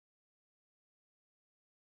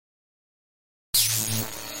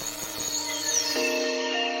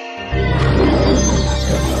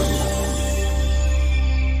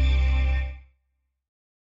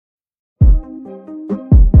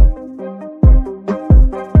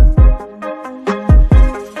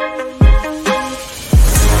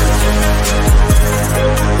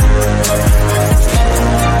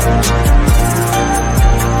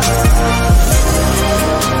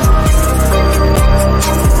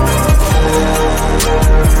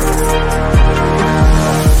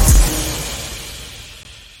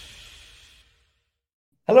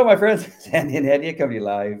Hello, my friends. Sandy and Hedia coming to you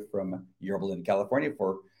live from Yorba Linda, California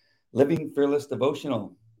for Living Fearless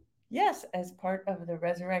Devotional. Yes, as part of the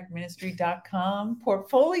resurrectministry.com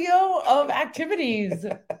portfolio of activities.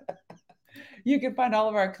 You can find all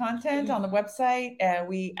of our content on the website.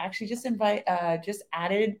 We actually just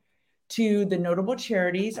added to the notable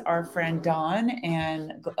charities our friend Dawn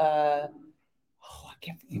and I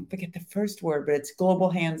can't forget the first word, but it's Global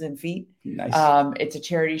Hands and Feet. Nice. It's a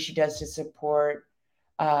charity she does to support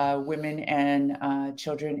women and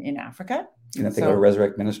children in Africa. And if they go to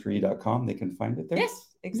resurrectministry.com, they can find it there. Yes,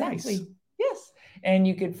 exactly. Nice. Yes. And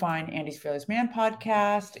you could find Andy's Fearless Man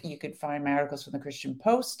podcast. You could find my articles from the Christian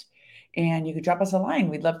Post. And you could drop us a line.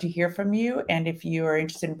 We'd love to hear from you. And if you are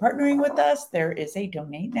interested in partnering with us, there is a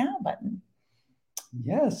donate now button.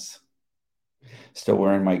 Yes. Still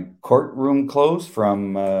wearing my courtroom clothes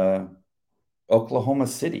from Oklahoma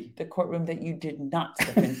City. The courtroom that you did not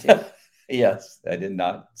step into. Yes, I did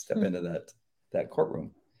not step into that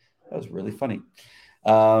courtroom. That was really funny.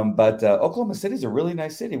 But Oklahoma City is a really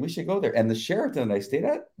nice city. We should go there. And the Sheraton that I stayed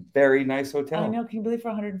at, very nice hotel. I know. Can you believe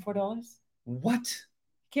for $104? What?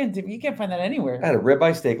 You can't find that anywhere. I had a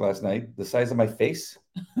ribeye steak last night, the size of my face.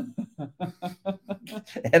 And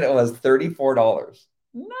it was $34.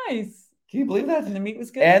 Nice. Can you believe that? And the meat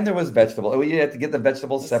was good? And there was vegetable. Oh, you had to get the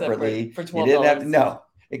vegetables separately. For $12. You didn't have to. No,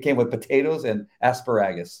 it came with potatoes and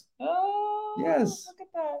asparagus. Oh, yes. Look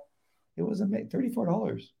at that. It was amazing.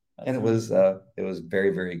 $34. That's and it was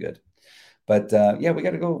very, very good. But yeah, we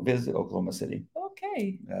got to go visit Oklahoma City.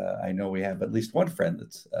 Okay. I know we have at least one friend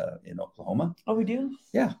that's in Oklahoma. Oh, we do?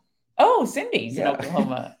 Yeah. Oh, Cindy's in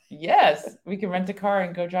Oklahoma. Yes. We can rent a car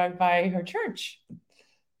and go drive by her church.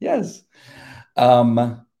 Yes.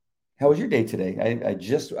 How was your day today? I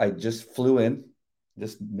just flew in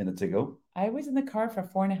just minutes ago. I was in the car for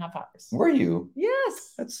 4.5 hours. Were you?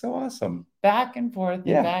 Yes. That's so awesome. Back and forth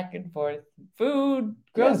and back and forth. Food,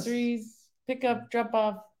 groceries, pick up, drop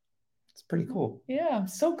off. It's pretty cool. Yeah, I'm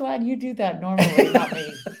so glad you do that normally, not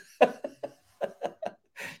me.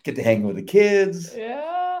 Get to hang with the kids.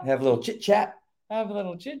 Yeah. Have a little chit chat.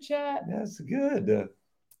 That's good.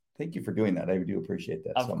 Thank you for doing that. I do appreciate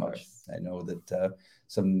that so much. I know that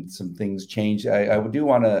some things change. I do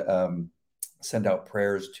want to send out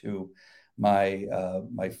prayers to my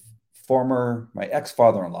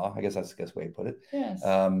ex-father-in-law. I guess that's the best way to put it. Yes.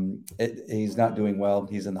 He's not doing well.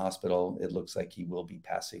 He's in the hospital. It looks like he will be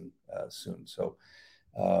passing soon. So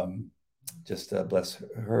just bless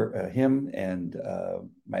him and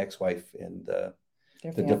my ex-wife and the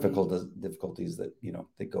difficulties that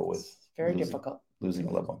they go with. It's very difficult losing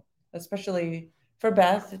a loved one, especially for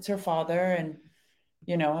Beth. It's her father, and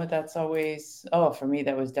that's always for me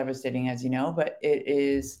that was devastating, as you know. But it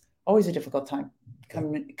is always a difficult time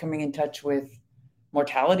coming in touch with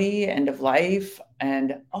mortality, end of life,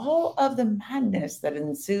 and all of the madness that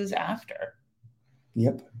ensues after.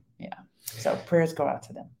 Yep. Yeah. So prayers go out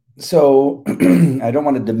to them. So I don't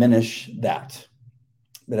want to diminish that,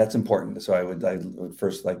 but that's important. So I would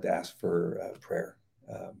first like to ask for prayer,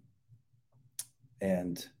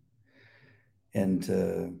 and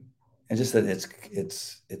just that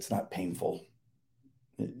it's not painful.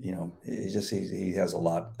 He has a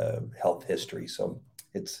lot of health history, so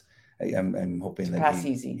I'm hoping that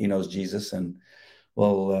he knows Jesus and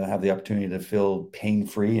will have the opportunity to feel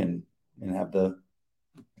pain-free and have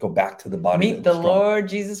go back to the body. Meet the Lord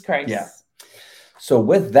Jesus Christ. Yeah. So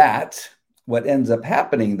with that, what ends up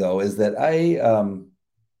happening though is that I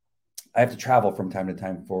have to travel from time to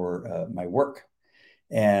time for my work,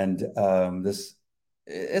 and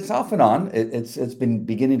it's off and on. It's been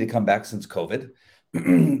beginning to come back since COVID,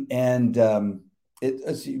 and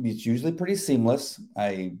it's usually pretty seamless.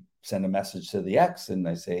 I send a message to the ex and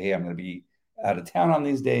I say, hey, I'm going to be out of town on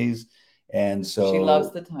these days. And so she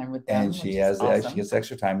loves the time with them, and she gets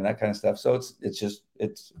extra time and that kind of stuff. So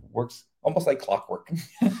it works almost like clockwork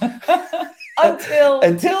until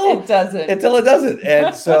it doesn't.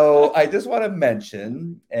 And so I just want to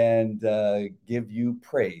mention and give you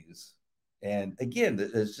praise. And again,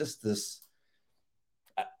 it's just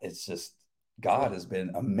God has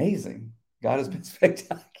been amazing. God has been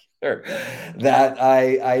spectacular. That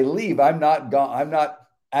I leave. I'm not gone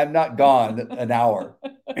an hour.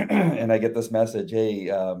 And I get this message, hey,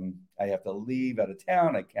 I have to leave out of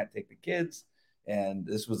town. I can't take the kids. And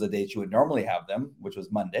this was the date you would normally have them, which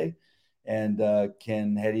was Monday. And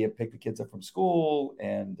can Hedia pick the kids up from school?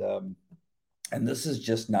 And this is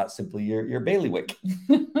just not simply your bailiwick.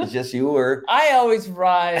 It's just you or... I always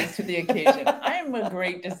rise to the occasion. I am a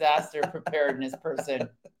great disaster preparedness person.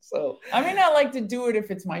 So I may not like to do it if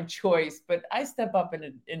it's my choice, but I step up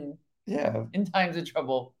in times of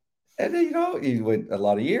trouble. And then, you went a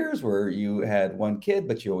lot of years where you had one kid,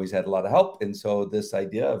 but you always had a lot of help. And so this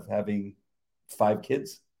idea of having 5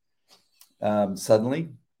 kids suddenly,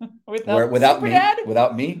 Super Dad?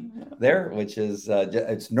 without me there, which is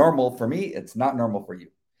it's normal for me. It's not normal for you.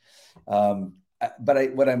 But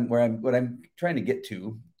what I'm trying to get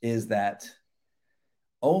to is that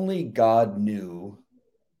only God knew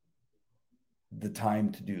the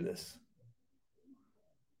time to do this.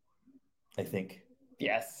 I think.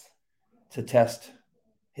 Yes. To test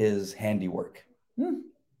his handiwork.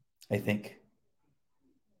 I think.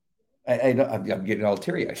 I'm getting all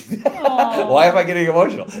teary-eyed. Why am I getting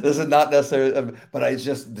emotional? This is not necessarily, but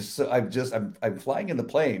I'm flying in the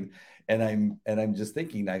plane, and I'm just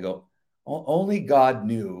thinking. I go, only God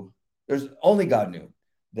knew. Only God knew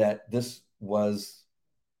that this was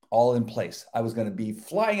all in place. I was going to be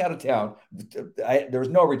flying out of town. There was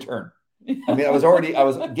no return. I mean, I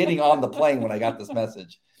was getting on the plane when I got this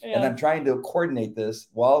message, and I'm trying to coordinate this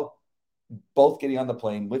while both getting on the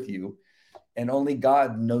plane with you. And only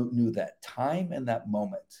God knew that time and that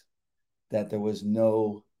moment that there was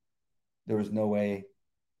no way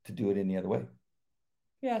to do it any other way.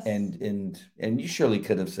 Yes. And you surely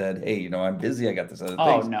could have said, "Hey, I'm busy. I got this other thing."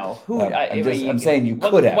 Oh no, I'm saying you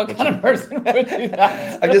could have. What kind of person would do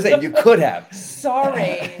that? I'm just saying you could have.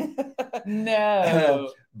 Sorry,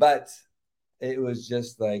 no. But it was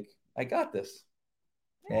just like, I got this,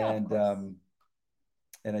 Yeah,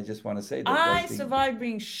 and I just want to say that I survived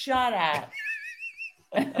being shot at,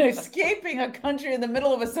 escaping a country in the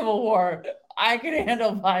middle of a civil war. I could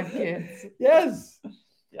handle 5 kids. Yes.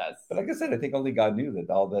 Yes. But like I said, I think only God knew that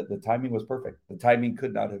the timing was perfect. The timing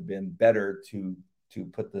could not have been better to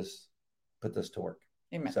put this to work.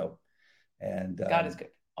 Amen. So, and God is good.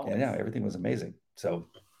 Always. Yeah, everything was amazing. So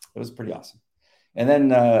it was pretty awesome. And then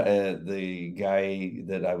the guy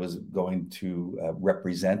that I was going to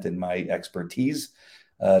represent in my expertise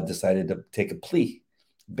decided to take a plea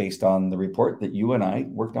based on the report that you and I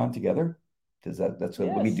worked on together, because that's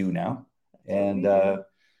what we do now. And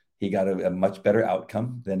he got a much better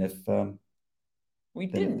outcome than if we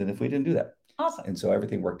didn't do that. Awesome. And so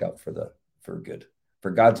everything worked out for good,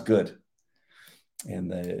 for God's good.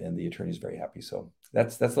 And the attorney is very happy. So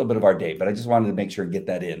that's a little bit of our day, but I just wanted to make sure and get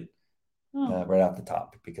that in. Right off the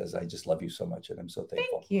top, because I just love you so much, and I'm so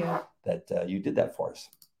thankful that you did that for us.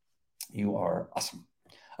 You are awesome.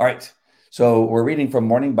 All right, so we're reading from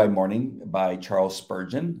Morning by Morning by Charles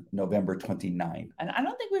Spurgeon, November 29. And I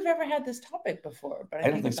don't think we've ever had this topic before, but I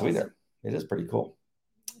don't think so either. It is pretty cool,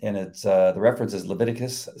 and it's the reference is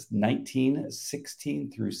Leviticus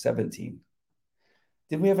 19:16 through 17.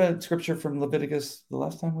 Did we have a scripture from Leviticus the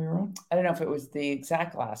last time we were on? I don't know if it was the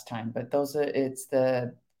exact last time, but it's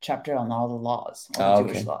the chapter on all the laws, all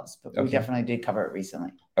the Jewish laws, but we definitely did cover it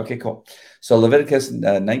recently. Okay, cool. So Leviticus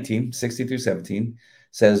 19:16 through 17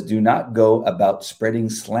 says, "Do not go about spreading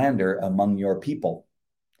slander among your people.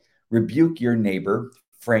 Rebuke your neighbor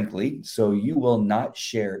frankly, so you will not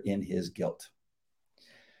share in his guilt."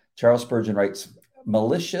 Charles Spurgeon writes,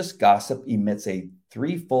 "Malicious gossip emits a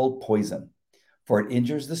threefold poison, for it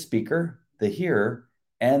injures the speaker, the hearer,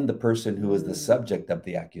 and the person who is the subject of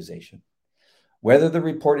the accusation. Whether the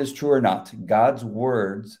report is true or not, God's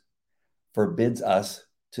words forbids us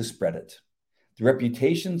to spread it. The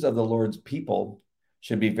reputations of the Lord's people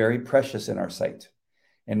should be very precious in our sight,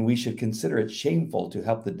 and we should consider it shameful to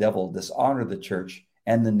help the devil dishonor the church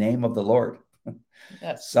and the name of the Lord.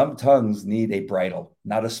 Yes. Some tongues need a bridle,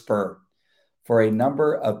 not a spur, for a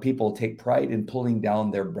number of people take pride in pulling down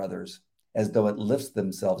their brothers, as though it lifts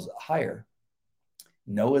themselves higher.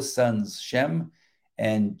 Noah's sons, Shem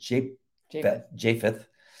and Japheth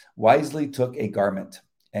wisely took a garment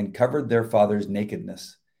and covered their father's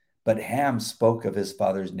nakedness. But Ham spoke of his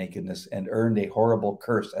father's nakedness and earned a horrible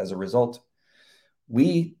curse as a result.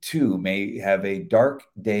 We too may have a dark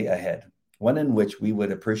day ahead, one in which we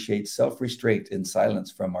would appreciate self-restraint and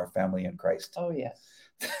silence from our family in Christ. Oh, yes.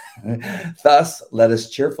 Thus, let us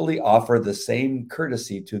cheerfully offer the same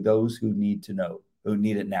courtesy to those who need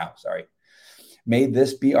it now. May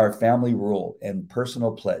this be our family rule and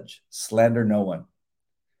personal pledge: slander no one.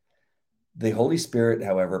 The Holy Spirit,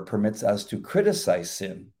 however, permits us to criticize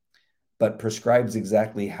sin, but prescribes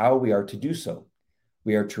exactly how we are to do so.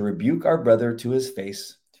 We are to rebuke our brother to his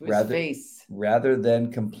face, rather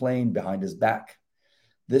than complain behind his back.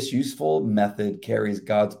 This useful method carries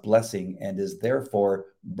God's blessing and is therefore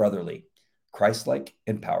brotherly, Christ-like,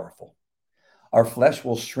 and powerful. Our flesh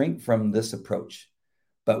will shrink from this approach,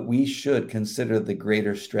 but we should consider the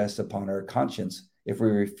greater stress upon our conscience if we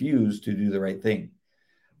refuse to do the right thing.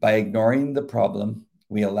 By ignoring the problem,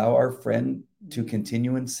 we allow our friend to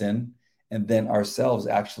continue in sin and then ourselves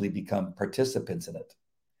actually become participants in it.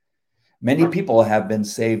 Many people have been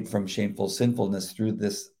saved from shameful sinfulness through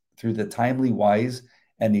the timely, wise,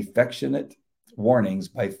 and affectionate warnings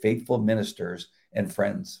by faithful ministers and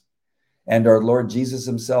friends. And our Lord Jesus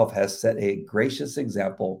himself has set a gracious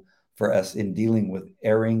example for us in dealing with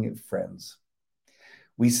erring friends.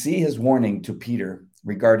 We see his warning to Peter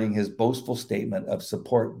regarding his boastful statement of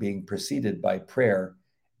support being preceded by prayer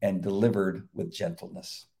and delivered with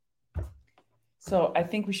gentleness. So I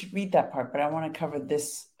think we should read that part, but I want to cover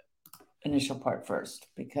this initial part first,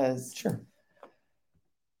 because Sure.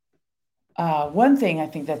 One thing I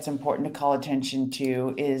think that's important to call attention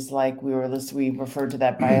to is, like we referred to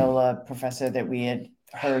that Biola professor that we had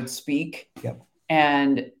heard speak. Yep.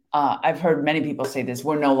 And I've heard many people say this: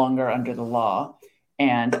 we're no longer under the law.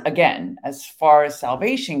 And again, as far as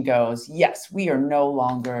salvation goes, yes, we are no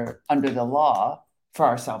longer under the law for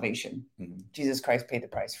our salvation. Mm-hmm. Jesus Christ paid the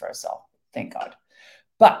price for us all. Thank God.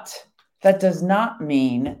 But that does not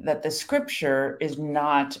mean that the scripture is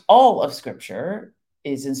not, all of scripture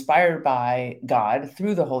is inspired by God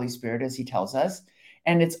through the Holy Spirit, as he tells us,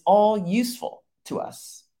 and it's all useful to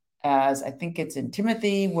us. As I think it's in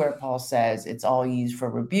Timothy, where Paul says it's all used for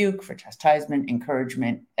rebuke, for chastisement,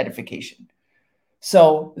 encouragement, edification.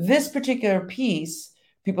 So this particular piece,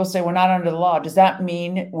 people say we're not under the law. Does that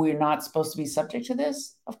mean we're not supposed to be subject to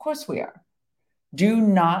this? Of course we are. Do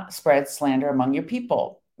not spread slander among your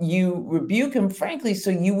people. You rebuke him frankly,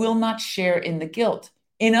 so you will not share in the guilt.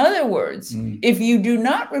 In other words, if you do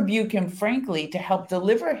not rebuke him frankly to help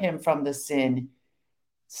deliver him from the sin,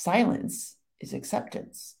 silence is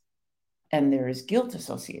acceptance. And there is guilt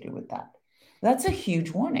associated with that. That's a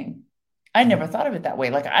huge warning. I never thought of it that way.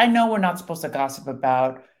 Like, I know we're not supposed to gossip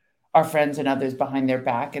about our friends and others behind their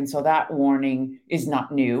back. And so that warning is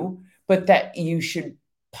not new, but that you should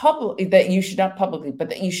that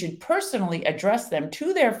you should personally address them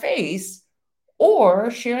to their face or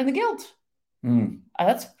share in the guilt.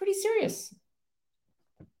 That's pretty serious.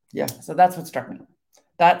 Yeah. So that's what struck me.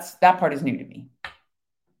 That part is new to me.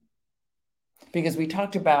 Because we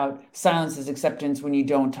talked about silence as acceptance when you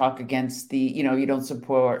don't talk against you don't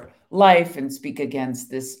support life and speak against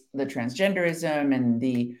the transgenderism and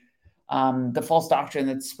the false doctrine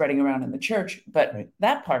that's spreading around in the church. But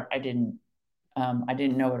that part I didn't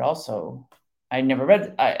know it also. I never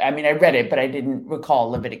read, I read it, but I didn't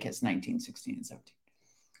recall Leviticus 19, 16, and 17.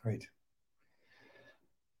 Right.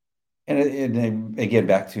 And again,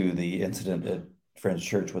 back to the incident at Friends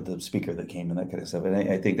Church with the speaker that came and that kind of stuff. And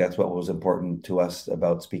I think that's what was important to us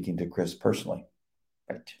about speaking to Chris personally.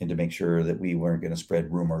 Right. And to make sure that we weren't going to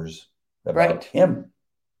spread rumors about him,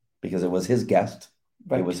 because it was his guest.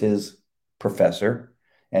 Right. It was his professor,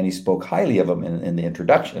 and he spoke highly of him in the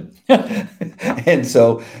introduction. And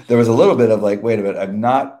so there was a little bit of like, wait a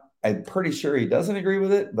minute, I'm pretty sure he doesn't agree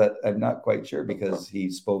with it, but I'm not quite sure, because he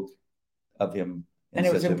spoke of him. And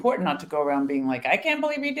it was important not to go around being like, I can't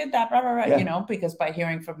believe he did that, blah, blah, blah, yeah. Because by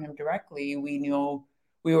hearing from him directly, we knew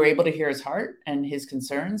we were able to hear his heart and his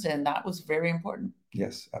concerns, and that was very important.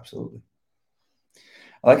 Yes, absolutely.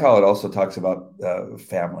 I like how it also talks about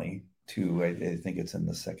family too. I think it's in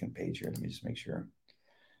the second page here. Let me just make sure.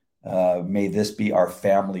 May this be our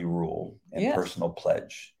family rule and personal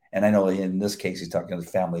pledge. And I know in this case, he's talking to the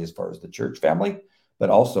family as far as the church family, but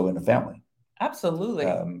also in the family. Absolutely.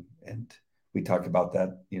 And we talk about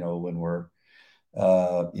that, when we're,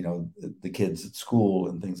 the kids at school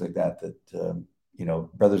and things like that,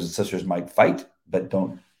 brothers and sisters might fight, but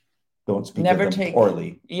don't speak of them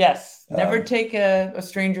poorly. Yes. Never take a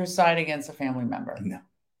stranger's side against a family member. No.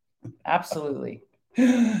 Absolutely.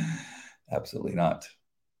 Absolutely not.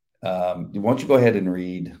 Why don't you go ahead and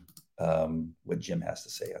read what Jim has to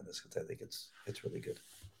say on this, because I think it's really good.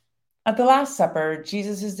 At the Last Supper,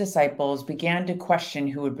 Jesus' disciples began to question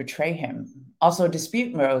who would betray him. Also, a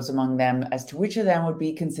dispute arose among them as to which of them would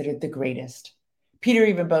be considered the greatest. Peter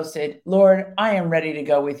even boasted, "Lord, I am ready to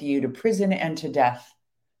go with you to prison and to death."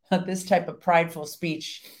 This type of prideful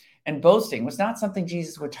speech and boasting was not something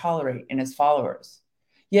Jesus would tolerate in his followers.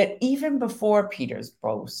 Yet even before Peter's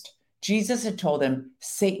boast, Jesus had told him,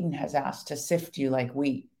 "Satan has asked to sift you like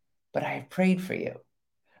wheat, but I have prayed for you."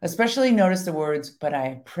 Especially notice the words, "but I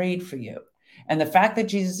have prayed for you." And the fact that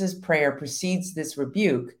Jesus' prayer precedes this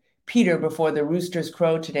rebuke, "Peter, before the roosters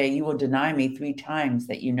crow today, you will deny me 3 times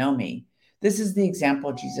that you know me." This is the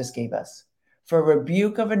example Jesus gave us. For a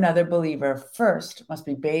rebuke of another believer first must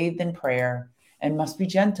be bathed in prayer and must be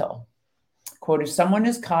gentle. Quote, "If someone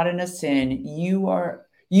is caught in a sin,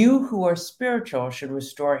 you who are spiritual should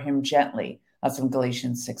restore him gently." That's from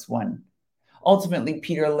Galatians 6:1. Ultimately,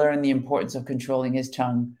 Peter learned the importance of controlling his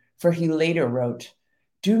tongue, for he later wrote,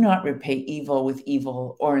 Do not repay evil with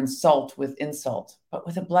evil or insult with insult, but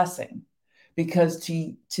with a blessing, because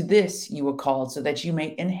to this you were called, so that you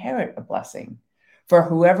may inherit a blessing. For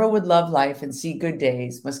whoever would love life and see good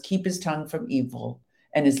days must keep his tongue from evil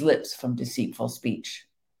and his lips from deceitful speech.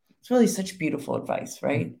 It's really such beautiful advice,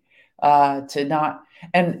 right? To not,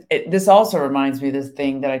 and this also reminds me of this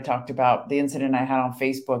thing that I talked about, the incident I had on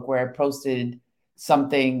Facebook where I posted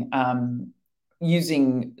something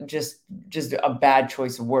using just a bad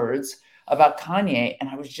choice of words about Kanye, and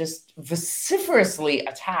I was just vociferously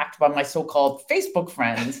attacked by my so-called Facebook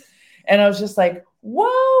friends. And I was just like,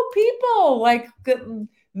 whoa, people, like,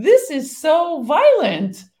 this is so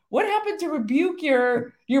violent. What happened to rebuke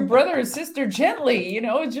your brother or sister gently?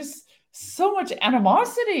 It's just so much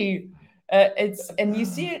animosity. And you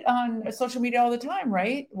see it on social media all the time,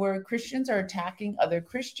 right? Where Christians are attacking other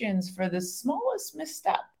Christians for the smallest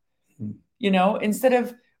misstep. Instead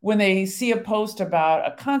of when they see a post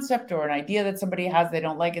about a concept or an idea that somebody has they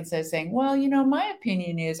don't like, instead of saying, well, my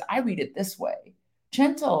opinion is I read it this way.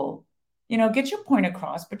 Gentle, get your point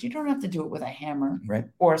across, but you don't have to do it with a hammer, right,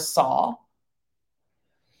 or a saw.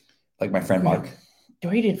 Like my friend Mark.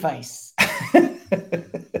 Great advice.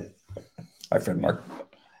 My friend Mark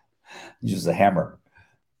uses a hammer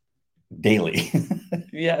daily.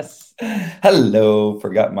 Yes. Hello,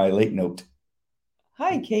 forgot my late note.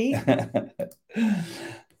 Hi, Kate.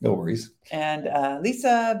 No worries. And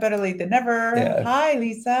Lisa, better late than never. Yeah. Hi,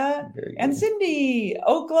 Lisa. And Cindy,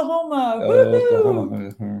 Oklahoma.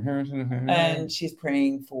 And she's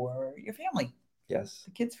praying for your family. Yes.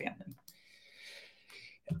 The kids' family.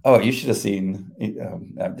 Oh, you should have seen,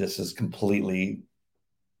 this is completely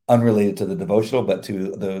unrelated to the devotional, but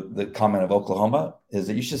to the comment of Oklahoma, is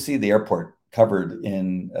that you should see the airport covered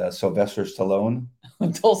in Sylvester Stallone.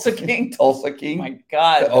 Tulsa King. Tulsa King. Oh my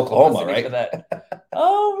God. Oklahoma, right?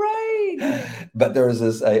 Oh, right. But there was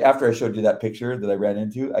this, after I showed you that picture that I ran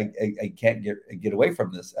into, I can't get away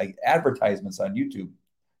from this. Advertisements on YouTube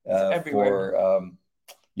for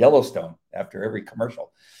Yellowstone after every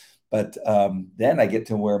commercial. But then I get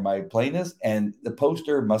to where my plane is, and the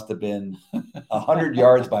poster must have been 100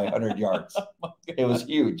 yards by 100 yards. Oh, it was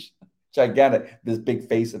huge, gigantic, this big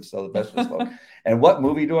face of Sylvester Stallone. And what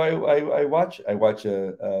movie do I watch? I watch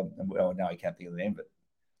now I can't think of the name of it,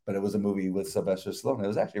 but it was a movie with Sylvester Stallone. It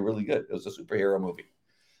was actually really good. It was a superhero movie.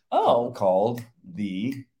 Oh. Called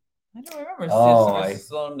the... I don't remember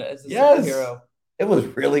Sylvester Stallone as a superhero. It was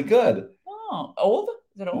really good. Oh, old?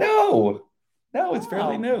 Is it old? No, it's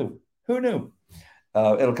fairly new. Who knew?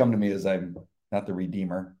 It'll come to me as I'm not the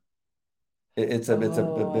Redeemer. It's a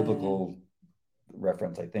biblical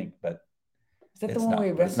reference, I think, but is that the one where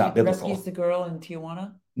he rescues the girl in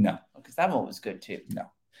Tijuana? No, because that one was good too. No,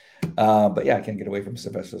 but yeah, I can't get away from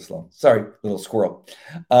Sylvester Stallone. Sorry, little squirrel.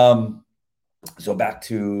 So back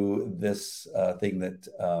to this thing that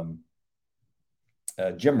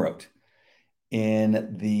Jim wrote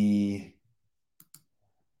in the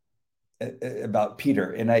about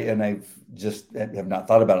Peter, and I've just have not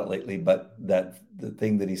thought about it lately, but that the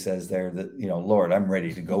thing that he says there, that Lord, I'm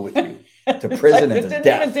ready to go with you to prison and to death. It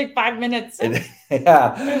didn't even take 5 minutes.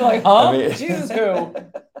 Yeah, you're like, huh? Jesus, who?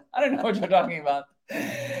 I don't know what you're talking about.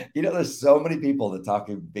 There's so many people that talk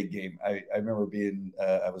a big game. I remember being,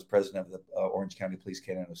 I was president of the Orange County Police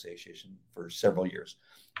Canine Association for several years,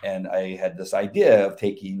 and I had this idea of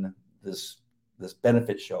taking this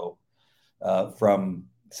benefit show from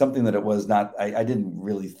something that it was not, I didn't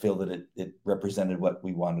really feel that it represented what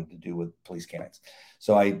we wanted to do with police canines.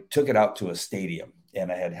 So I took it out to a stadium, and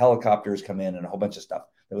I had helicopters come in and a whole bunch of stuff.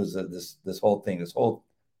 It was this whole thing, this whole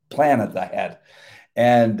plan that I had.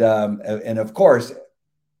 And of course,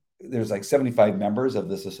 there's like 75 members of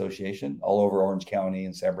this association all over Orange County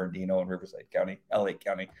and San Bernardino and Riverside County, LA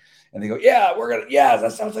County. And they go, yeah,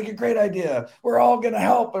 that sounds like a great idea. We're all going to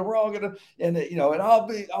help, and we're all going to, and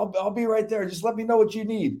I'll be right there. Just let me know what you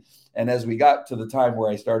need. And as we got to the time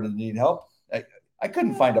where I started to need help, I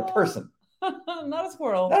couldn't find a person. Not a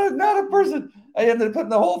squirrel. Not a person. I ended up putting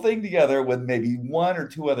the whole thing together with maybe one or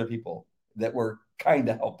two other people that were kind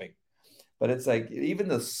of helping. But it's like, even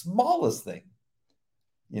the smallest thing,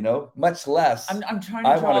 much less. I'm trying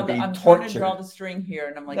to draw the string here,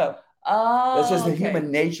 and I'm like, no, that's just the human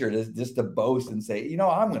nature, just to boast and say,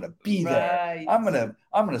 I'm going to be there. I'm going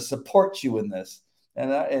to support you in this,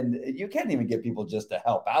 and you can't even get people just to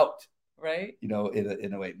help out, right? In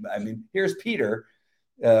a way. I mean, here's Peter,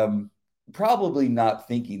 probably not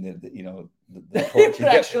thinking that the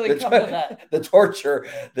torture, the torture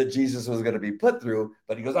that Jesus was going to be put through,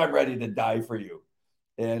 but he goes, I'm ready to die for you.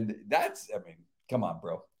 And that's, come on,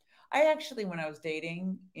 bro. I actually, when I was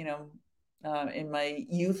dating, in my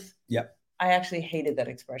youth, yeah, I actually hated that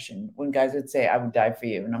expression when guys would say, I would die for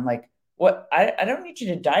you. And I'm like, what? I don't need you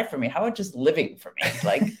to die for me. How about just living for me?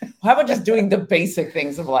 Like, how about just doing the basic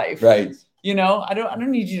things of life? Right. You know, I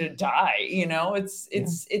don't need you to die. You know, it's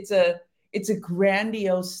a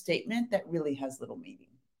grandiose statement that really has little meaning.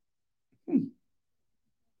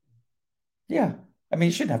 Yeah. I mean,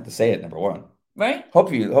 you shouldn't have to say it, number one. Right?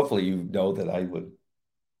 Hopefully you know that I would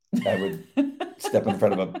step in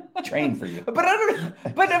front of a train for you. But I don't.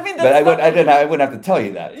 But I mean, but I wouldn't have to tell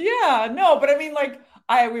you that. Yeah, no. But I mean, like,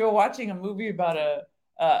 we were watching a movie about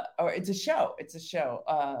or it's a show. It's a show.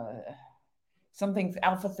 Something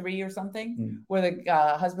Alpha 3 or something, where the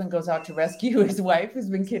husband goes out to rescue his wife who's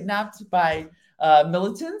been kidnapped by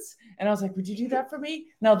militants. And I was like, would you do that for me?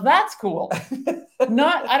 Now that's cool.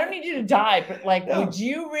 I don't need you to die, but like, would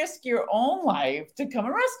you risk your own life to come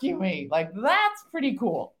and rescue me? Like, that's pretty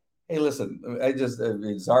cool. Hey, listen,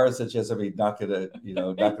 Zara said she has somebody knocking at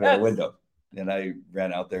a window. And I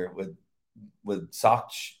ran out there with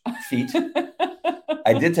socked feet.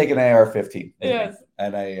 I did take an AR-15. Yes.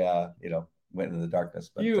 And I, went into the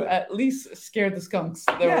darkness. But you at least scared the skunks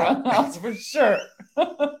that were around the house for sure.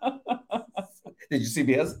 Did you see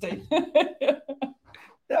me hesitate?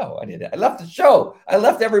 No, I didn't. I left the show. I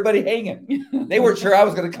left everybody hanging. They weren't sure I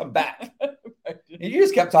was going to come back. You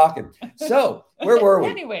just kept talking. So where were we?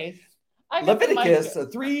 Anyways, Leviticus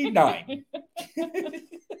 3:9.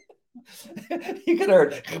 You could have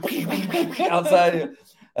heard outside.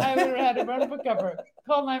 I would have had to run for cover.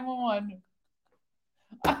 Call 911.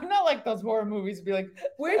 I'm not like those horror movies. Be like,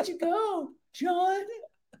 where'd you go, John?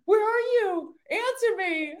 Where are you? Answer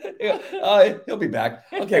me. Yeah, he'll be back.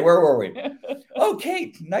 Okay, where were we? Oh,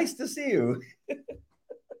 Kate, nice to see you.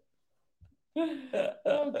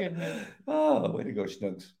 Oh, goodness. Oh, way to go,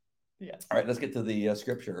 Snooks. Yes. All right, let's get to the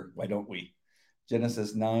scripture. Why don't we?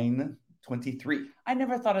 Genesis 9:23. I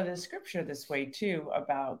never thought of the scripture this way, too,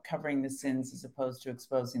 about covering the sins as opposed to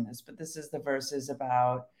exposing this. But this is the verses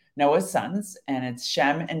about Noah's sons, and it's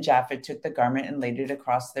Shem and Japheth took the garment and laid it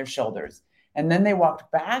across their shoulders. And then they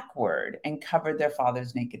walked backward and covered their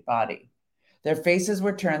father's naked body. Their faces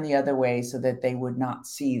were turned the other way so that they would not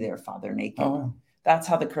see their father naked. Oh. That's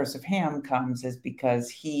how the curse of Ham comes, is because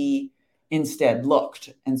he instead looked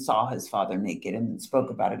and saw his father naked and spoke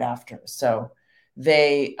about it after. So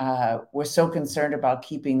they were so concerned about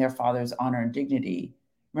keeping their father's honor and dignity.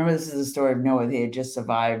 Remember, this is the story of Noah. He had just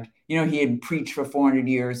survived. He had preached for 400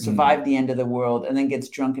 years, survived the end of the world, and then gets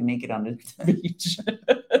drunk and naked on the beach.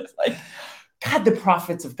 It's like, God, the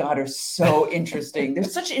prophets of God are so interesting. They're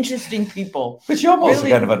such interesting people. But you almost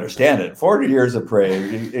kind of understand it. 400 years of prayer.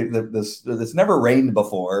 This never rained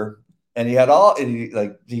before. And he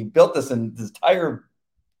built this entire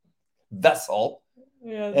vessel.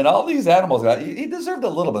 Yes. And all these animals, he deserved a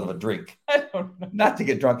little bit of a drink. I don't know. Not to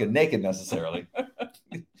get drunk and naked necessarily.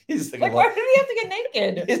 He's like, why did he have to get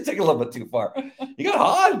naked? He's taking a little bit too far. He got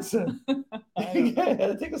hot. He had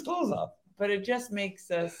to take his clothes off. But it just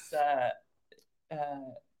makes us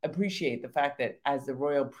appreciate the fact that as the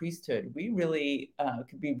royal priesthood, we really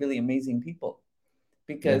could be really amazing people,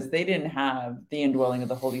 because they didn't have the indwelling of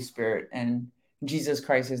the Holy Spirit, and Jesus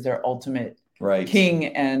Christ is their ultimate king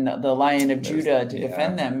and the Lion of Judah to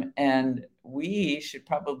defend them. And we should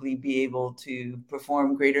probably be able to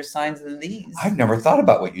perform greater signs than these. I've never thought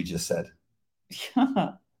about what you just said.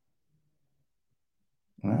 Yeah.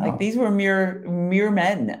 Wow. Like, these were mere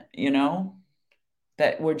men,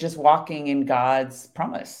 that were just walking in God's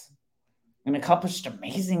promise and accomplished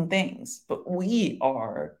amazing things. But we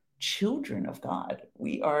are children of God.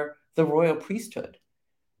 We are the royal priesthood.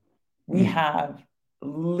 We have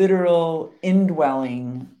literal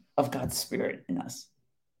indwelling of God's Spirit in us.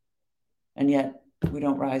 And yet we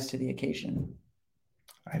don't rise to the occasion.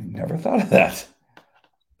 I've never thought of that.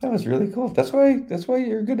 That was really cool. That's why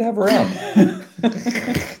you're good to have around.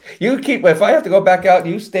 If I have to go back out,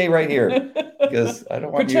 you stay right here, because I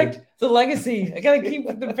don't want protect the legacy. I gotta keep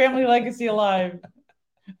the family legacy alive.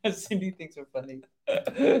 Cindy thinks we're funny.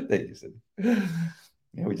 Thank you, Cindy.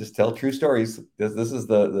 Yeah, we just tell true stories. This is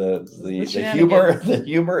the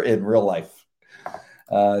humor in real life.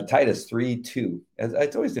 Titus 3:2.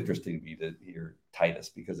 It's always interesting to me to hear Titus,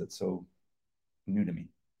 because it's so new to me.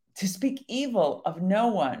 To speak evil of no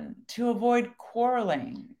one, to avoid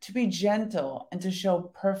quarreling, to be gentle, and to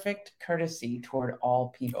show perfect courtesy toward all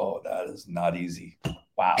people. Oh, that is not easy.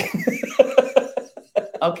 Wow.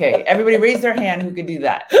 Okay, everybody raise their hand who could do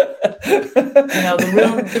that.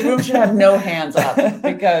 The room should have no hands up,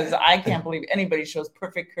 because I can't believe anybody shows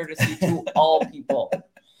perfect courtesy to all people.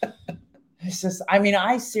 It's just, I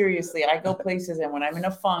go places, and when I'm in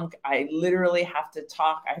a funk, I literally have to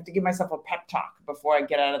talk. I have to give myself a pep talk before I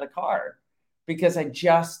get out of the car. because I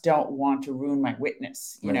just don't want to ruin my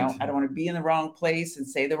witness. You know, Right. I don't want to be in the wrong place and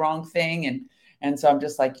say the wrong thing. And so I'm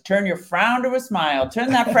just like, turn your frown to a smile,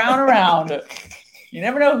 turn that frown around. You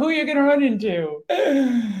never know who you're going to run into.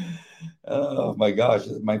 Oh my gosh,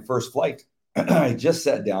 my first flight. I just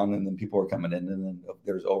sat down and then people were coming in and then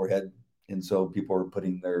there's overhead. And so people were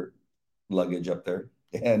putting their luggage up there.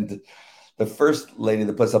 And the first lady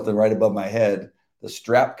that put something right above my head, the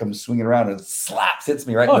strap comes swinging around and slaps, hits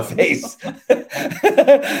me right in the face.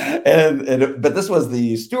 But this was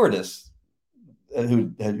the stewardess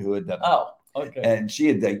who had done that. Oh, okay. And she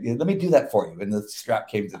had like, let me do that for you. And the strap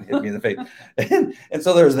came to hit me in the face. And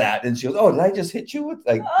so there's that. And she goes, oh, did I just hit you? With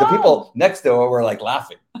like the people next to her were like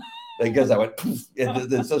laughing. Because I went, poof.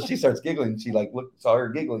 And so she starts giggling. She like saw her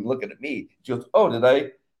giggling, looking at me. She goes, oh, did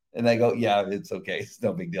I? And I go, yeah, it's okay. It's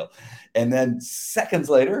no big deal. And then seconds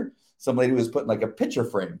later, some lady was putting like a picture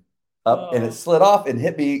frame up and it slid off and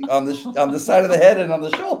hit me on the side of the head and on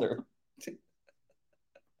the shoulder.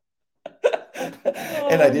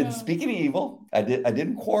 And I didn't speak any evil. I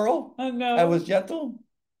didn't quarrel. Oh, no. I was gentle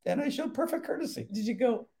and I showed perfect courtesy. Did you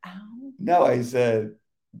go, ow? No, I said,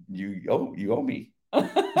 you owe me.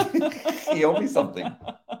 You owe me something.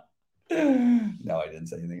 No, I didn't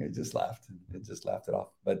say anything. I just laughed. It just laughed it off.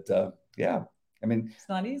 But yeah, I mean, it's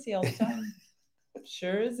not easy all the time.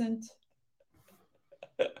 Sure isn't.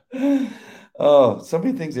 Oh, so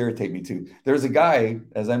many things irritate me too. There's a guy,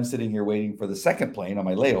 as I'm sitting here waiting for the second plane on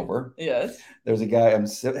my layover. Yes. There's a guy,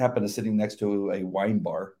 happen to sitting next to a wine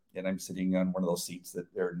bar, and I'm sitting on one of those seats that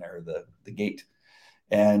are near the gate.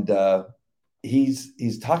 And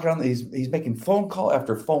he's talking on, he's making phone call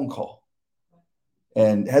after phone call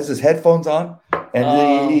and has his headphones on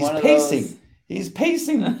and he's pacing. He's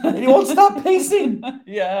pacing and he won't stop pacing.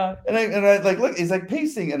 Yeah. And I like, look, he's like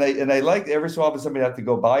pacing. And I like every so often somebody have to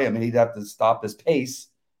go by him and he'd have to stop his pace.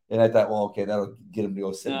 And I thought, well, okay, that'll get him to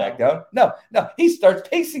go sit back down. No, he starts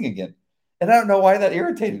pacing again. And I don't know why that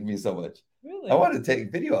irritated me so much. Really? I wanted to take a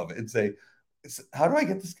video of it and say, how do I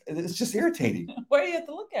get this? It's just irritating. Why do you have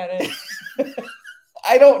to look at it?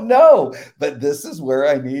 I don't know. But this is where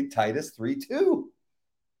I need Titus 3:2.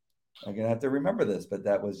 I'm going to have to remember this, but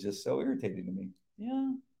that was just so irritating to me.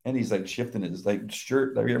 Yeah. And he's like shifting his like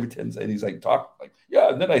shirt every 10 seconds. And he's like talking like, yeah.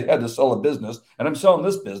 And then I had to sell a business and I'm selling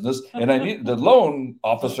this business and I need the loan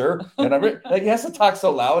officer. And I'm like, he has to talk so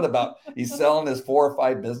loud about he's selling his 4 or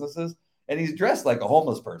 5 businesses and he's dressed like a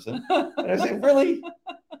homeless person. And I was like, really?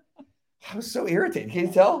 I was so irritated. Can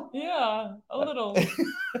you tell? Yeah, a little.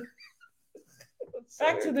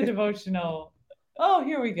 Back to the devotional. Oh,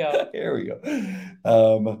 here we go. Here we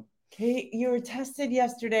go. Kate, you were tested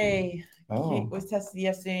yesterday. Oh. Kate was tested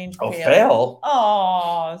yesterday. And fail.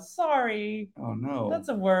 Oh, sorry. Oh, no. That's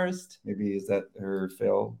the worst. Maybe is that her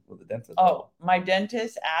fail with the dentist? Oh, my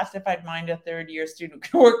dentist asked if I'd mind a third-year student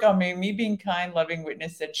could work on me. Me being kind, loving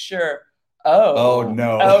witness said, sure. Oh,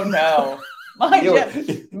 no. Oh, no.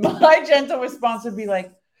 My gentle response would be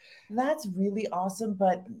like, that's really awesome,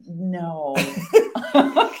 but no.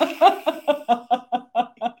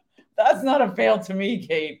 That's not a fail to me,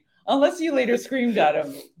 Kate. Unless you later screamed at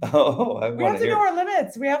him. Oh, we have to know our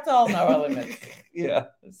limits. We have to all know our limits. Yeah.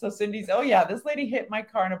 So Cindy's, oh yeah, this lady hit my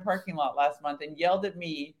car in a parking lot last month and yelled at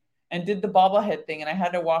me and did the bobblehead thing, and I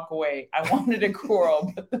had to walk away. I wanted a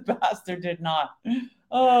quarrel, but the bastard did not.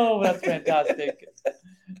 Oh, that's fantastic.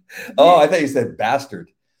 Oh, I thought you said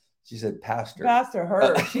bastard. She said pastor. Pastor,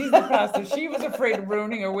 her. She's the pastor. She was afraid of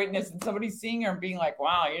ruining her witness and somebody seeing her and being like,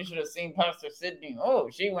 wow, you should have seen Pastor Sydney. Oh,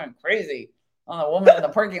 she went crazy on the woman in the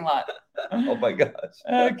parking lot. Oh my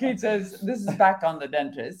gosh. Kate says, this is back on the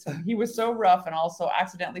dentist. He was so rough and also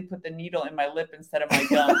accidentally put the needle in my lip instead of my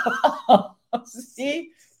gum.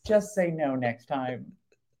 See? Just say no next time.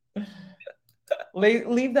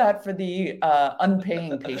 Leave that for the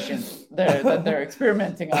unpaying patient that they're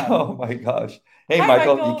experimenting on. Oh my gosh. Hey, Hi,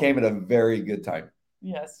 Michael, you came at a very good time.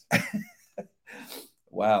 Yes.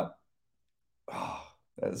 Wow. Oh,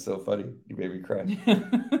 that is so funny. You made me cry.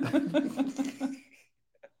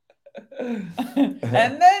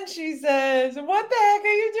 And then she says, what the heck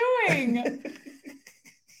are you doing?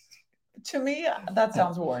 To me, that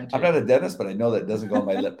sounds warranted. I'm not a dentist, but I know that doesn't go on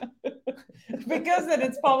my lip. Because then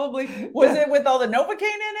it's probably, was it with all the Novocaine in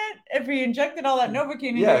it? If you injected all that Novocaine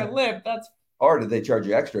in your lip, that's. Or did they charge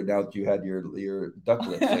you extra now that you had your duck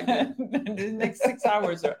lips? Like The next 6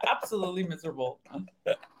 hours are absolutely miserable.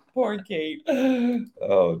 Poor Kate.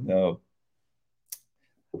 Oh, no.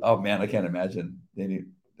 Oh, man, I can't imagine.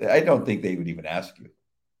 I don't think they would even ask you.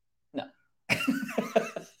 No.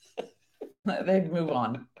 They'd move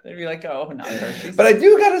on. They'd be like, oh, not her. But I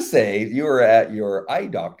do got to say, you were at your eye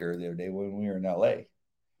doctor the other day when we were in LA.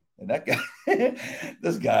 And that guy,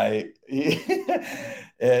 this guy, he's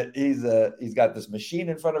got this machine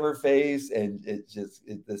in front of her face, and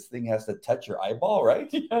this thing has to touch your eyeball, right?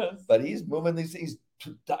 Yes. But he's moving these things,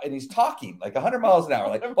 and he's talking like 100 miles an hour.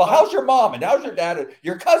 Like, well, how's your mom? And how's your dad?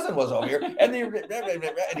 Your cousin was over here, and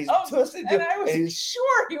he's twisting. And I was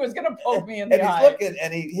sure he was going to poke me in the eye. And he's looking,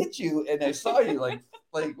 and he hit you, and I saw you like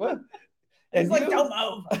what? And he's like, don't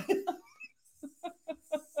move.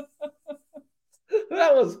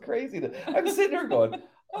 That was crazy. I'm sitting there going,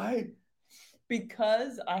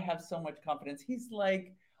 because I have so much confidence. He's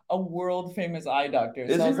like a world famous eye doctor.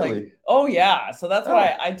 So I was really? Like, oh yeah. So that's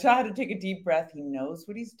why I try to take a deep breath. He knows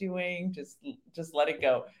what he's doing. Just let it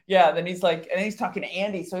go. Yeah. Then he's like, and he's talking to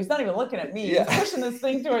Andy. So he's not even looking at me. Yeah. He's pushing this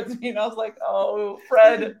thing towards me. And I was like, oh,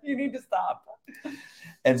 Fred, you need to stop.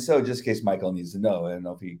 And so just in case Michael needs to know, I don't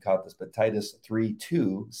know if he caught this, but Titus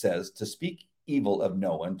 3:2 says to speak evil of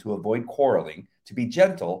no one, to avoid quarreling, to be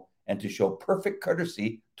gentle, and to show perfect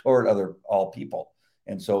courtesy toward all people.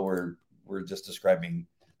 And so we're just describing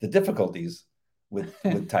the difficulties with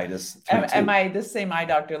Titus 3:2. And this same eye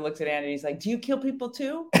doctor looks at Andy, he's like, do you kill people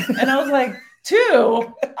too? And I was like,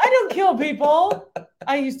 too? I don't kill people.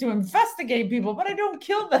 I used to investigate people, but I don't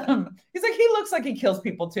kill them. He's like, he looks like he kills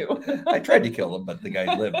people too. I tried to kill him, but the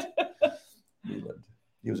guy lived. He lived.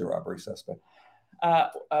 He was a robbery suspect.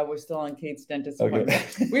 We're still on Kate's dentist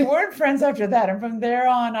appointment. We weren't friends after that. And from there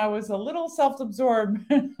on, I was a little self-absorbed.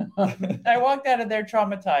 I walked out of there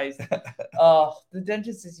traumatized. The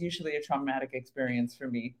dentist is usually a traumatic experience for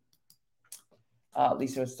me. At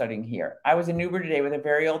least I was studying here. I was in Uber today with a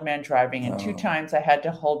very old man driving, and 2 times I had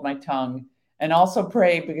to hold my tongue and also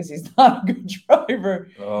pray because he's not a good driver.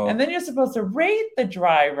 And then you're supposed to rate the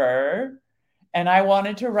driver. And I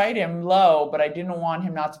wanted to rate him low, but I didn't want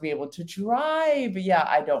him not to be able to drive. But yeah,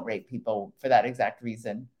 I don't rate people for that exact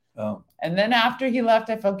reason. And then after he left,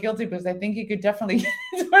 I felt guilty because I think he could definitely get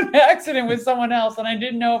into an accident with someone else. And I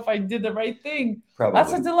didn't know if I did the right thing. Probably.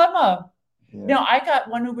 That's a dilemma. Yeah. No, I got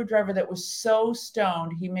one Uber driver that was so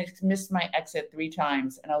stoned, he missed my exit 3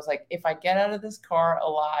 times. And I was like, if I get out of this car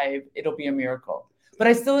alive, it'll be a miracle. But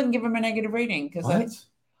I still didn't give him a negative rating because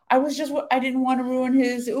I didn't want to ruin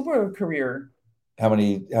his Uber career. How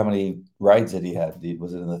many rides did he have?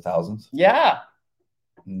 Was it in the thousands? Yeah.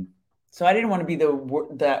 So I didn't want to be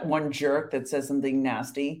that one jerk that says something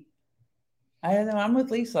nasty. I'm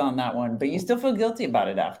with Lisa on that one, but you still feel guilty about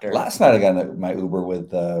it after. Last night I got my Uber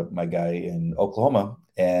with my guy in Oklahoma,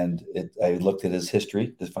 and I looked at his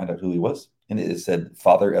history to find out who he was, and it said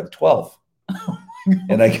father of 12.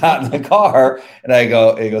 And I got in the car, and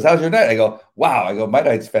he goes, how's your night? I go, wow. I go, my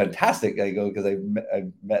night's fantastic. I go, because I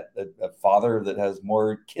met a father that has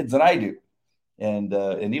more kids than I do.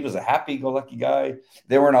 And he was a happy-go-lucky guy.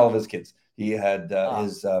 They weren't all of his kids. He had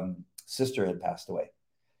his sister had passed away,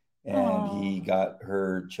 and he got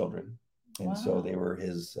her children. And so they were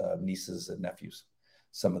his nieces and nephews,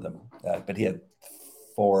 some of them. But he had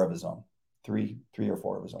 4 of his own, three or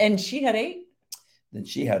 4 of his own. And she had 8? Then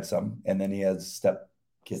she had some, and then he has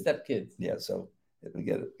stepkids. Yeah, so we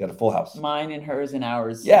got a full house. Mine and hers and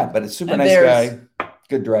ours. Yeah, but it's super nice guy,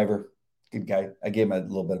 good driver, good guy. I gave him a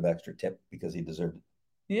little bit of extra tip because he deserved it.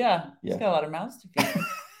 Yeah. He's got a lot of mouths to feed.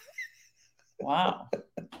 Wow.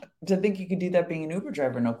 To think you could do that being an Uber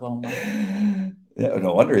driver in Oklahoma. Yeah,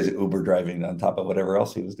 no wonder he's Uber driving on top of whatever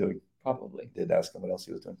else he was doing. Probably. Did ask him what else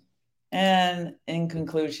he was doing. And in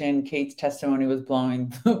conclusion, Kate's testimony was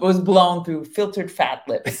blown through filtered fat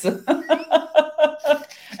lips. And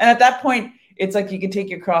at that point, it's like you can take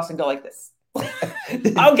your cross and go like this.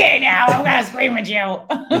 Okay, now I'm gonna scream at you.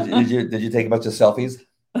 Did you take a bunch of selfies?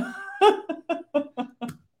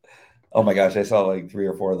 Oh my gosh, I saw like 3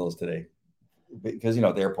 or 4 of those today. Because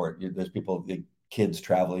at the airport, there's people, kids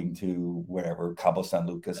traveling to wherever, Cabo San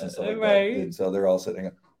Lucas and stuff like that. And so they're all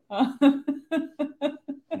sitting.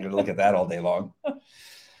 You look at that all day long.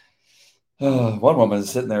 One woman is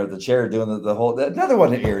sitting there at the chair doing the whole. Another one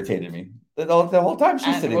that irritated me the whole time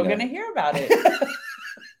she's sitting there. We're going to hear about it.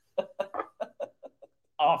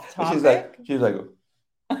 Off topic. She's like.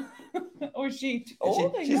 Was she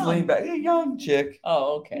old? She's leaning back, a young chick.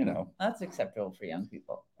 Oh, okay. That's acceptable for young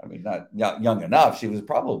people. I mean, not young enough. She was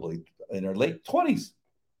probably in her late 20s.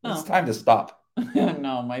 It's time to stop.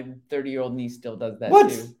 No, my 30-year-old niece still does that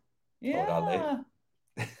too. Yeah.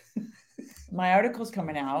 My article's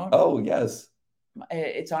coming out. Oh, yes.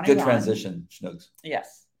 It's on Good Iran. transition, Schnooks.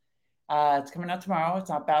 Yes. It's coming out tomorrow. It's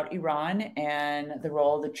about Iran and the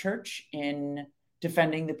role of the church in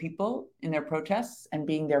defending the people in their protests and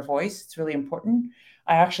being their voice. It's really important.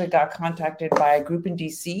 I actually got contacted by a group in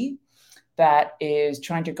DC that is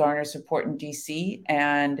trying to garner support in DC.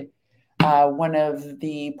 And One of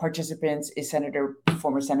the participants is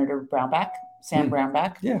former Senator Brownback, Sam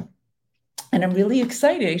Brownback. Yeah. And I'm really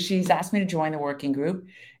excited. She's asked me to join the working group.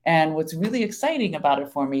 And what's really exciting about it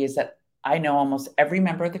for me is that I know almost every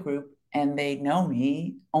member of the group, and they know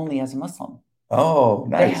me only as a Muslim. Oh,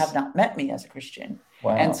 nice. They have not met me as a Christian.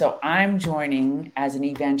 Wow. And so I'm joining as an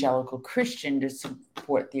evangelical Christian to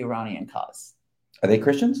support the Iranian cause. Are they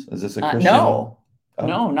Christians? Is this a Christian? No,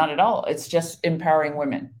 no, not at all. It's just empowering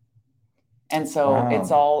women. And so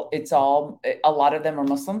it's all, a lot of them are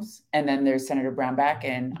Muslims. And then there's Senator Brownback,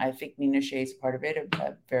 and I think Nina Shea is part of it,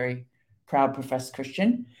 a very proud professed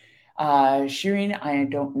Christian. Shireen, I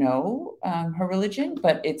don't know her religion,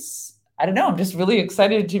 but I don't know. I'm just really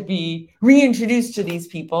excited to be reintroduced to these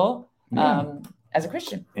people as a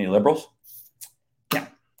Christian. Any liberals? No,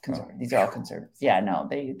 conservative. These are all conservatives. Yeah, no,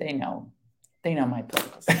 they know my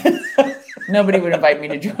political stance. Nobody would invite me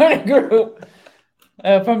to join a group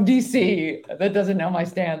from DC that doesn't know my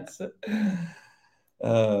stance.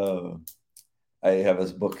 I have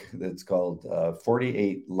this book that's called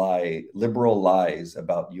 48 Liberal Lies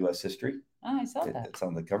About U.S. History. Oh, I saw that. It's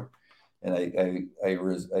on the cover. And I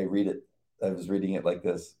read it. I was reading it like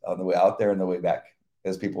this on the way out there and the way back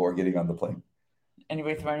as people were getting on the plane.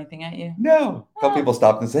 Anybody throw anything at you? No. A couple people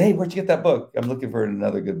stopped and said, "Hey, where'd you get that book? I'm looking for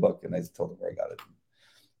another good book." And I told them where I got it.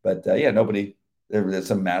 But nobody. There were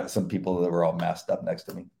some people that were all masked up next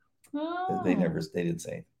to me. Oh. They didn't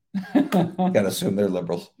say anything. Got to assume they're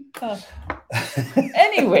liberals.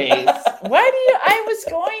 Anyways, I was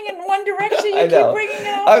going in one direction. You keep bringing it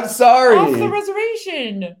up. I'm sorry. Off the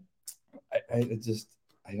reservation.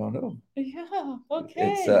 I don't know. Yeah.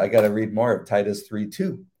 Okay. I got to read more of Titus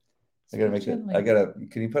 3:2. I got to make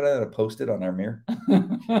it. Can you put out a Post-it on our mirror?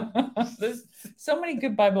 There's so many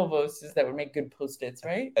good Bible verses that would make good Post-its,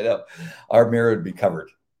 right? I know. Our mirror would be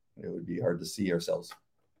covered. It would be hard to see ourselves.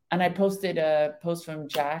 And I posted a post from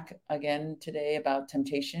Jack again today about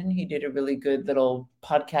temptation. He did a really good little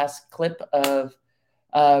podcast clip of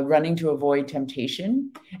running to avoid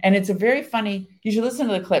temptation. And it's a very funny, you should listen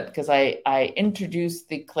to the clip, because I introduced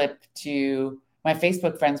the clip to my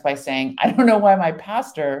Facebook friends by saying, I don't know why my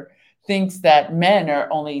pastor thinks that men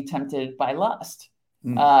are only tempted by lust,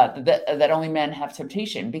 that only men have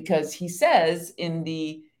temptation, because he says in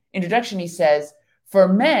the introduction, he says, for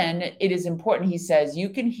men, it is important. He says, you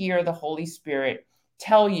can hear the Holy Spirit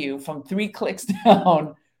tell you from 3 clicks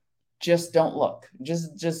down, just don't look.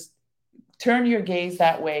 Just turn your gaze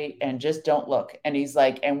that way and just don't look. And he's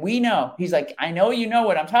like, and we know, he's like, I know you know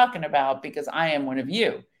what I'm talking about because I am one of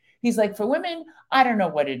you. He's like, for women, I don't know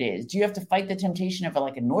what it is. Do you have to fight the temptation of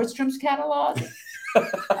like a Nordstrom's catalog?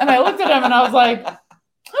 And I looked at him and I was like,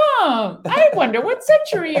 I wonder what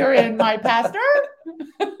century you're in, my pastor.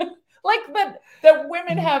 Like that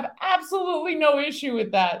women have absolutely no issue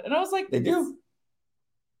with that. And I was like, they do.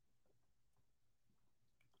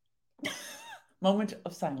 Moment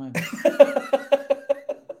of silence.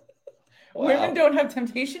 Wow. Women don't have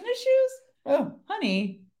temptation issues? Oh,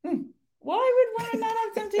 honey, why would women not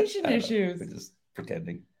have temptation issues? We're just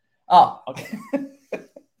pretending. Oh, okay.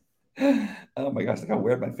 Oh my gosh, look how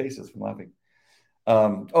weird my face is from laughing.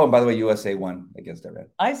 And by the way, USA won against Iran.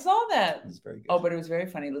 I saw that. It's very good. Oh, but it was very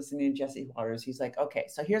funny listening to Jesse Waters. He's like, okay,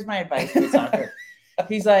 so here's my advice for soccer.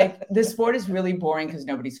 He's like, this sport is really boring because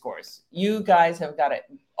nobody scores. You guys have got to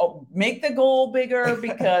make the goal bigger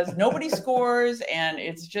because nobody scores, and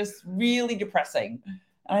it's just really depressing.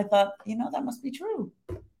 And I thought, that must be true.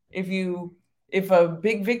 If a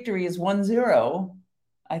big victory is 1-0,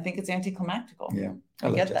 I think it's anticlimactical. Yeah,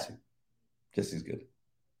 I get Jesse. that. Jesse's good.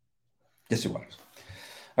 Jesse Waters.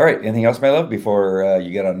 All right. Anything else, my love, before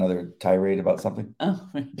you get on another tirade about something? Oh.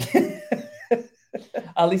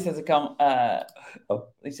 Lisa has a comment.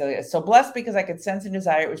 Lisa, so blessed because I could sense and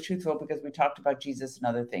desire. It was truthful because we talked about Jesus and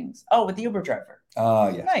other things. Oh, with the Uber driver.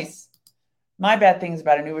 Yes. Nice. My bad thing is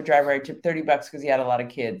about an Uber driver. I tipped $30 because he had a lot of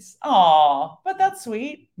kids. Aw, but that's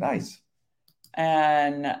sweet. Nice.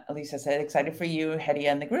 And Lisa said, excited for you, Hedy,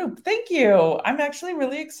 and the group. Thank you. I'm actually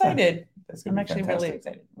really excited. I'm actually really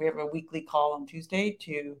excited. We have a weekly call on Tuesday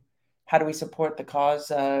to how do we support the cause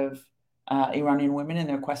of Iranian women in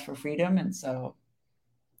their quest for freedom. And so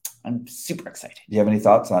I'm super excited. Do you have any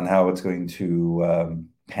thoughts on how it's going to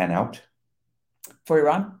pan out? For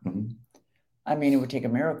Iran? Mm-hmm. I mean, it would take a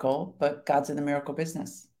miracle, but God's in the miracle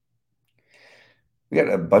business. We got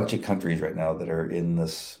a bunch of countries right now that are in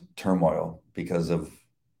this turmoil because of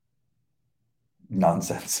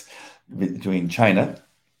nonsense between China.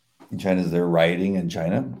 They're rioting in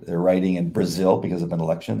China. They're rioting in Brazil because of an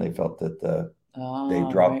election. They felt that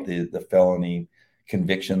they dropped the felony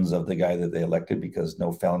convictions of the guy that they elected because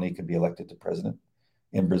no felony could be elected to president.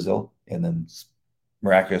 in Brazil, and then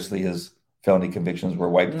miraculously his felony convictions were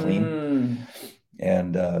wiped clean.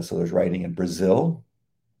 And so there's writing in Brazil,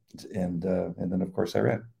 and then of course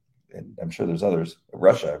Iran, and I'm sure there's others.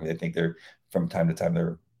 Russia. I mean, I think they're from time to time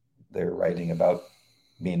they're writing about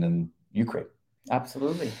being in Ukraine.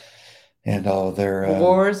 Absolutely. And all their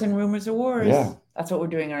wars and rumors of wars. Yeah, that's what we're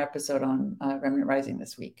doing our episode on Remnant Rising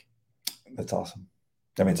this week. That's awesome.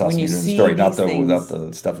 I mean, it's awesome. You're doing the story, not without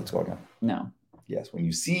the stuff that's going on. No. Yes, when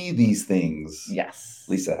you see these things, yes,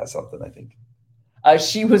 Lisa has something, I think.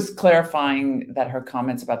 She was clarifying that her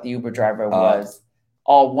comments about the Uber driver was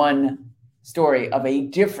all one story of a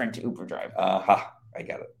different Uber driver. I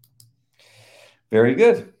got it. Very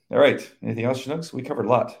good. All right. Anything else, Chinooks? We covered a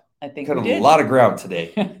lot. I think we covered a lot of ground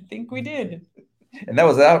today. I think we did. And that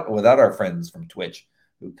was without our friends from Twitch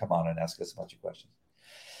who come on and ask us a bunch of questions.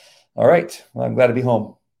 All right. Well, I'm glad to be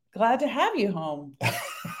home. Glad to have you home.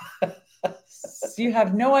 You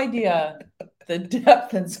have no idea the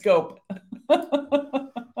depth and scope.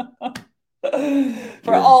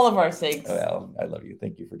 For all of our sakes. Well, I love you.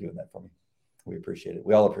 Thank you for doing that for me. We appreciate it.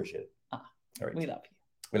 We all appreciate it. All right. We love you.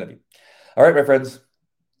 We love you. All right, my friends.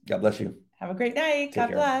 God bless you. Have a great night.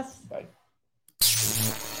 God bless. Bye.